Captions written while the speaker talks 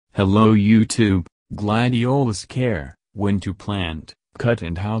Hello YouTube, Gladiolus care, when to plant, cut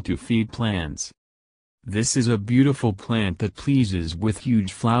and how to feed plants. This is a beautiful plant that pleases with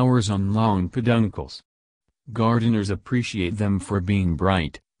huge flowers on long peduncles. Gardeners appreciate them for being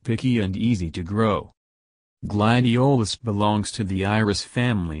bright, picky and easy to grow. Gladiolus belongs to the iris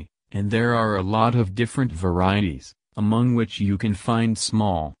family, and there are a lot of different varieties, among which you can find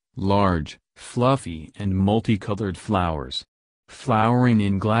small, large, fluffy and multicolored flowers. Flowering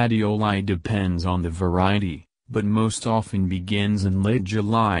in gladioli depends on the variety, but most often begins in late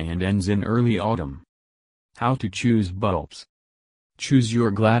July and ends in early autumn. How to choose bulbs. Choose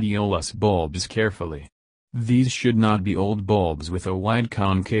your gladiolus bulbs carefully. These should not be old bulbs with a wide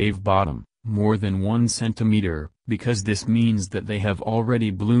concave bottom, more than 1 centimeter, because this means that they have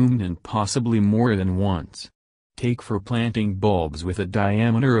already bloomed and possibly more than once. Take for planting bulbs with a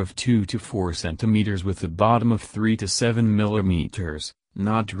diameter of 2 to 4 centimeters with a bottom of 3 to 7 millimeters,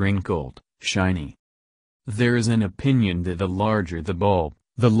 not wrinkled, shiny. There is an opinion that the larger the bulb,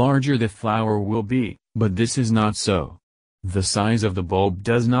 the larger the flower will be, but this is not so. The size of the bulb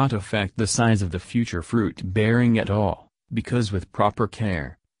does not affect the size of the future fruit bearing at all, because with proper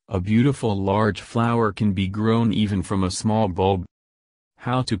care, a beautiful large flower can be grown even from a small bulb.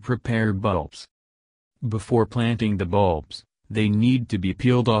 How to prepare bulbs. Before planting the bulbs, they need to be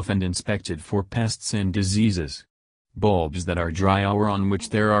peeled off and inspected for pests and diseases. Bulbs that are dry or on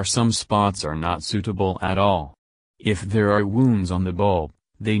which there are some spots are not suitable at all. If there are wounds on the bulb,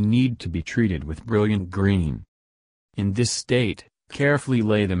 they need to be treated with brilliant green. In this state, carefully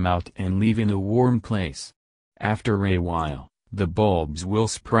lay them out and leave in a warm place. After a while, the bulbs will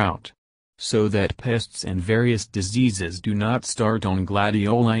sprout. So that pests and various diseases do not start on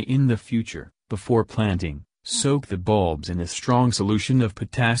gladioli in the future. Before planting, soak the bulbs in a strong solution of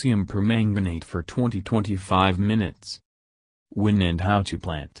potassium permanganate for 20-25 minutes. When and how to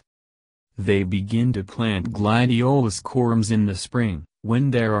plant. They begin to plant gladiolus corms in the spring,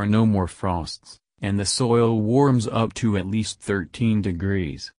 when there are no more frosts, and the soil warms up to at least 13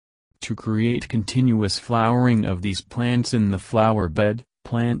 degrees. To create continuous flowering of these plants in the flower bed,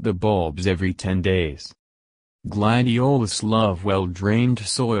 plant the bulbs every 10 days. Gladiolus love well-drained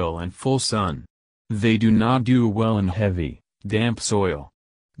soil and full sun. They do not do well in heavy, damp soil.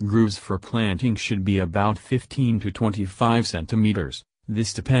 Grooves for planting should be about 15 to 25 centimeters,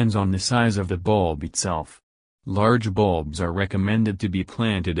 this depends on the size of the bulb itself. Large bulbs are recommended to be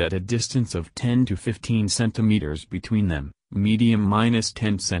planted at a distance of 10 to 15 centimeters between them, medium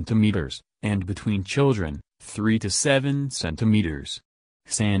 -10 centimeters, and between children, 3 to 7 centimeters.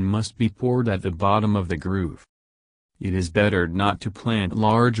 Sand must be poured at the bottom of the groove. It is better not to plant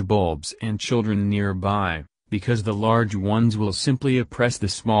large bulbs and children nearby, because the large ones will simply oppress the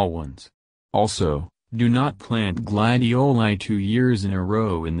small ones. Also, do not plant gladioli 2 years in a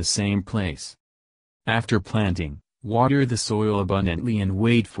row in the same place. After planting, water the soil abundantly and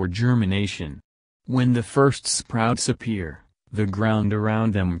wait for germination. When the first sprouts appear, the ground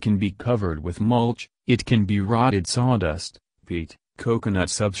around them can be covered with mulch, it can be rotted sawdust, peat, coconut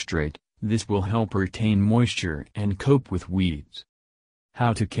substrate. This will help retain moisture and cope with weeds.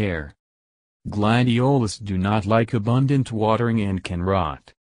 How to care. Gladiolus do not like abundant watering and can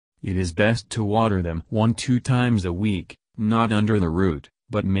rot. It is best to water them 1-2 times a week, not under the root,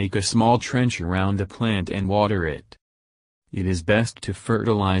 but make a small trench around the plant and water it. It is best to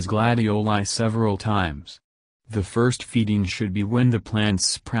fertilize gladioli several times. The first feeding should be when the plants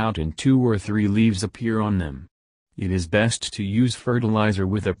sprout and 2 or 3 leaves appear on them. It is best to use fertilizer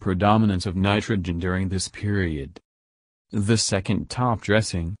with a predominance of nitrogen during this period. The second top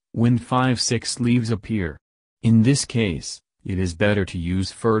dressing, when 5-6 leaves appear. In this case, it is better to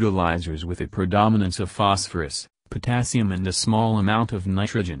use fertilizers with a predominance of phosphorus, potassium and a small amount of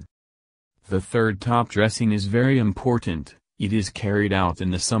nitrogen. The third top dressing is very important. It is carried out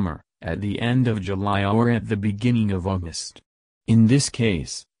in the summer, at the end of July or at the beginning of August. In this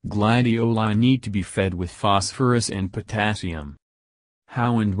case, gladioli need to be fed with phosphorus and potassium.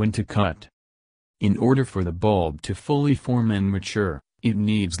 How and when to cut. In order for the bulb to fully form and mature, it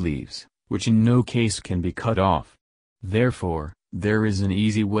needs leaves, which in no case can be cut off. Therefore, there is an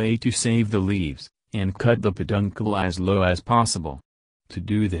easy way to save the leaves, and cut the peduncle as low as possible. To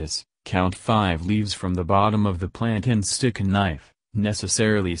do this, count 5 leaves from the bottom of the plant and stick a knife,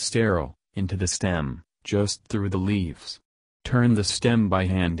 necessarily sterile, into the stem, just through the leaves. Turn the stem by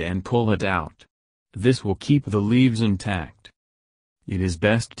hand and pull it out. This will keep the leaves intact. It is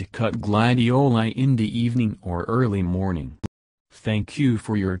best to cut gladioli in the evening or early morning. Thank you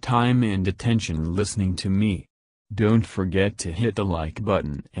for your time and attention listening to me. Don't forget to hit the like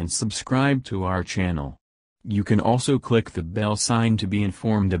button and subscribe to our channel. You can also click the bell sign to be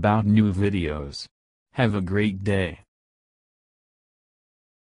informed about new videos. Have a great day.